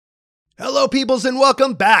Hello, peoples, and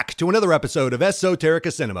welcome back to another episode of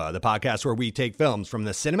Esoterica Cinema, the podcast where we take films from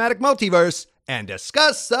the cinematic multiverse and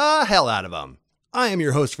discuss the hell out of them. I am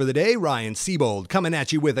your host for the day, Ryan Siebold, coming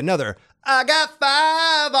at you with another I Got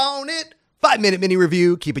Five on It 5-minute mini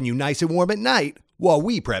review, keeping you nice and warm at night while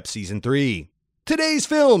we prep Season 3. Today's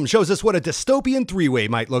film shows us what a dystopian three-way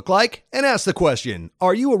might look like and asks the question,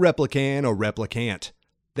 are you a replicant or replicant?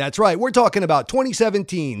 That's right, we're talking about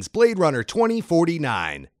 2017's Blade Runner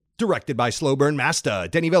 2049. Directed by Slow Burn Master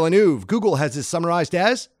Denis Villeneuve, Google has this summarized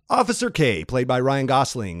as Officer K, played by Ryan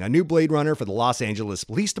Gosling, a new Blade Runner for the Los Angeles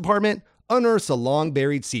Police Department, unearths a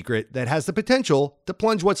long-buried secret that has the potential to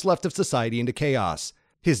plunge what's left of society into chaos.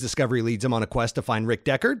 His discovery leads him on a quest to find Rick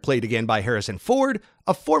Deckard, played again by Harrison Ford,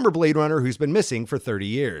 a former Blade Runner who's been missing for 30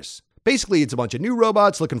 years. Basically, it's a bunch of new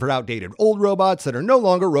robots looking for outdated old robots that are no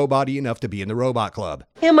longer robot-y enough to be in the robot club.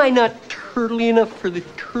 Am I not turtly enough for the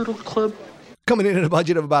Turtle Club? Coming in at a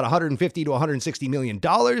budget of about $150 to $160 million,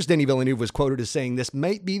 Denis Villeneuve was quoted as saying this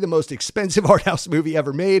might be the most expensive art house movie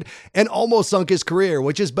ever made and almost sunk his career,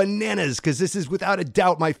 which is bananas because this is without a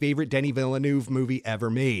doubt my favorite Denis Villeneuve movie ever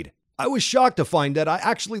made. I was shocked to find that I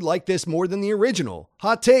actually like this more than the original.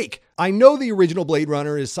 Hot take. I know the original Blade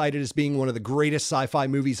Runner is cited as being one of the greatest sci-fi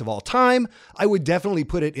movies of all time. I would definitely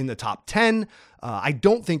put it in the top 10. I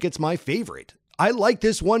don't think it's my favorite. I like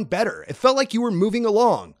this one better. It felt like you were moving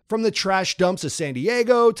along. From the trash dumps of San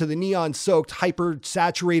Diego to the neon-soaked,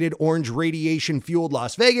 hyper-saturated, orange radiation-fueled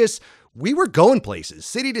Las Vegas, we were going places.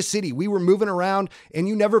 City to city, we were moving around, and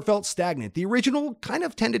you never felt stagnant. The original kind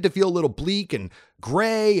of tended to feel a little bleak and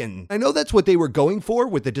gray, and I know that's what they were going for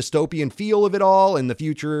with the dystopian feel of it all and the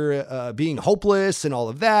future being hopeless and all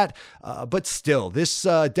of that. But still, this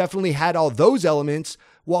definitely had all those elements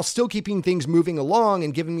while still keeping things moving along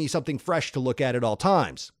and giving me something fresh to look at all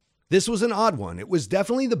times. This was an odd one. It was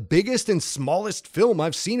definitely the biggest and smallest film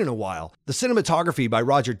I've seen in a while. The cinematography by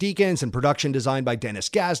Roger Deakins and production design by Dennis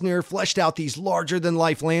Gassner fleshed out these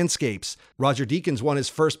larger-than-life landscapes. Roger Deakins won his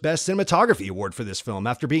first Best Cinematography Award for this film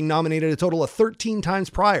after being nominated a total of 13 times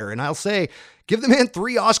prior, and I'll say, give the man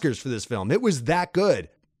 3 Oscars for this film. It was that good.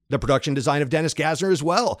 The production design of Dennis Gassner as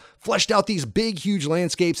well fleshed out these big, huge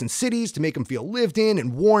landscapes and cities to make them feel lived in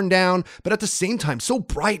and worn down, but at the same time so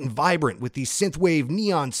bright and vibrant with these synthwave,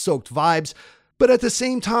 neon-soaked vibes. But at the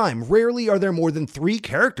same time, rarely are there more than 3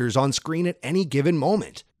 characters on screen at any given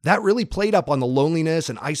moment. That really played up on the loneliness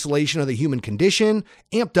and isolation of the human condition,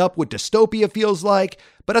 amped up what dystopia feels like,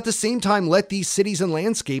 but at the same time let these cities and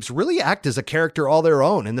landscapes really act as a character all their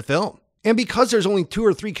own in the film. And because there's only 2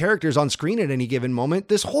 or 3 characters on screen at any given moment,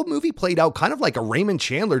 this whole movie played out kind of like a Raymond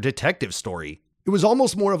Chandler detective story. It was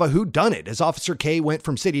almost more of a whodunit as Officer K went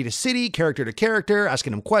from city to city, character to character,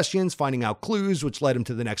 asking him questions, finding out clues, which led him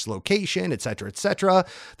to the next location, etc., etc.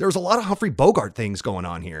 There was a lot of Humphrey Bogart things going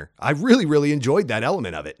on here. I really enjoyed that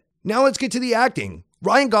element of it. Now let's get to the acting.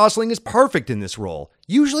 Ryan Gosling is perfect in this role.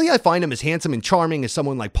 Usually I find him as handsome and charming as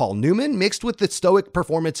someone like Paul Newman, mixed with the stoic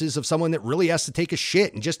performances of someone that really has to take a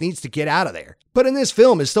shit and just needs to get out of there. But in this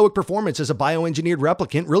film, his stoic performance as a bioengineered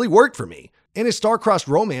replicant really worked for me. And his star-crossed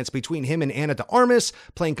romance between him and Ana de Armas,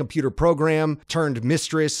 playing computer program turned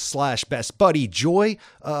mistress / best buddy Joy,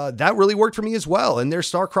 that really worked for me as well. And their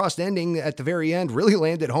star-crossed ending at the very end really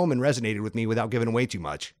landed home and resonated with me without giving away too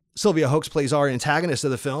much. Sylvia Hoeks plays our antagonist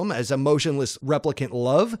of the film as a motionless replicant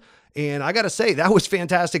Love, and I gotta say, that was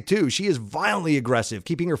fantastic too. She is violently aggressive,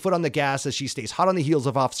 keeping her foot on the gas as she stays hot on the heels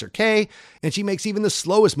of Officer K, and she makes even the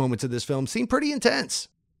slowest moments of this film seem pretty intense.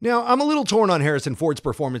 Now, I'm a little torn on Harrison Ford's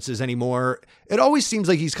performances anymore. It always seems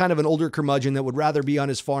like he's kind of an older curmudgeon that would rather be on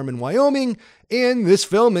his farm in Wyoming. In this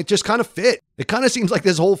film, it just kind of fit. It kind of seems like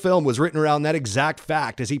this whole film was written around that exact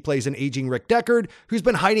fact as he plays an aging Rick Deckard who's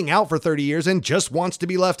been hiding out for 30 years and just wants to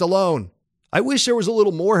be left alone. I wish there was a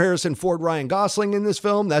little more Harrison Ford, Ryan Gosling in this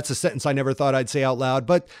film. That's a sentence I never thought I'd say out loud,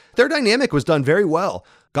 but their dynamic was done very well.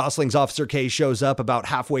 Gosling's Officer K shows up about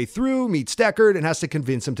halfway through, meets Deckard, and has to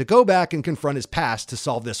convince him to go back and confront his past to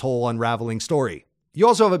solve this whole unraveling story. You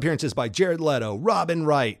also have appearances by Jared Leto, Robin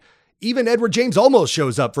Wright. Even Edward James Olmos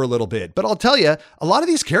shows up for a little bit. But I'll tell you, a lot of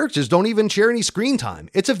these characters don't even share any screen time.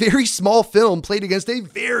 It's a very small film played against a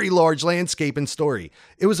very large landscape and story.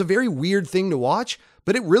 It was a very weird thing to watch,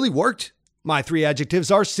 but it really worked. My 3 adjectives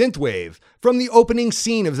are synthwave. From the opening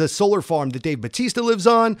scene of the solar farm that Dave Bautista lives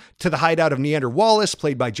on, to the hideout of Neander Wallace,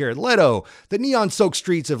 played by Jared Leto, the neon-soaked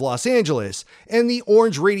streets of Los Angeles, and the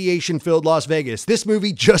orange radiation-filled Las Vegas, this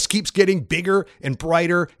movie just keeps getting bigger and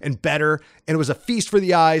brighter and better, and it was a feast for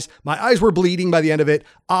the eyes. My eyes were bleeding by the end of it.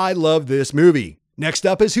 I love this movie. Next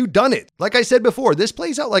up is Whodunit. Like I said before, this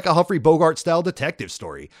plays out like a Humphrey Bogart-style detective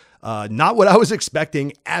story. Not what I was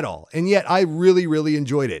expecting at all, and yet I really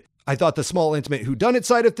enjoyed it. I thought the small, intimate whodunit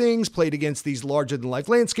side of things, played against these larger-than-life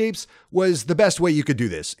landscapes, was the best way you could do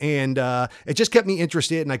this. And it just kept me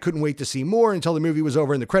interested, and I couldn't wait to see more until the movie was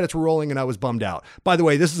over and the credits were rolling, and I was bummed out. By the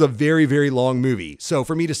way, this is a very, very long movie, so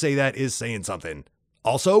for me to say that is saying something.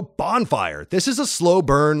 Also, Bonfire. This is a slow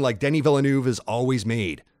burn like Denis Villeneuve has always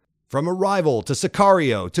made. From Arrival to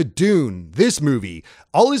Sicario to Dune, this movie,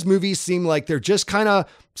 all his movies seem like they're just kind of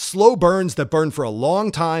slow burns that burn for a long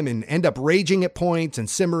time and end up raging at points and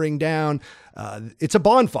simmering down. It's a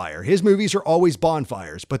bonfire. His movies are always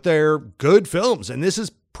bonfires, but they're good films, and this is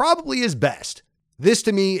probably his best. This,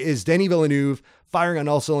 to me, is Denis Villeneuve firing on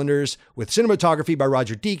all cylinders, with cinematography by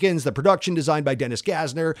Roger Deakins, the production designed by Dennis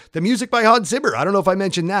Gassner, the music by Hans Zimmer. I don't know if I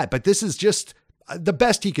mentioned that, but this is just the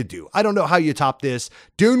best he could do. I don't know how you top this.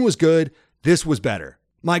 Dune was good. This was better.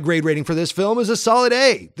 My grade rating for this film is a solid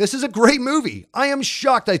A. This is a great movie. I am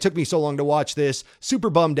shocked it took me so long to watch this. Super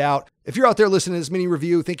bummed out. If you're out there listening to this mini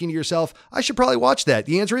review thinking to yourself, I should probably watch that,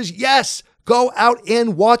 the answer is yes. Go out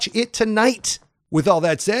and watch it tonight. With all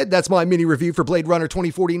that said, that's my mini review for Blade Runner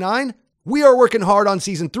 2049. We are working hard on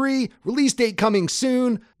season 3, release date coming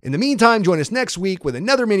soon. In the meantime, join us next week with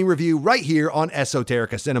another mini review right here on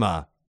Esoterica Cinema.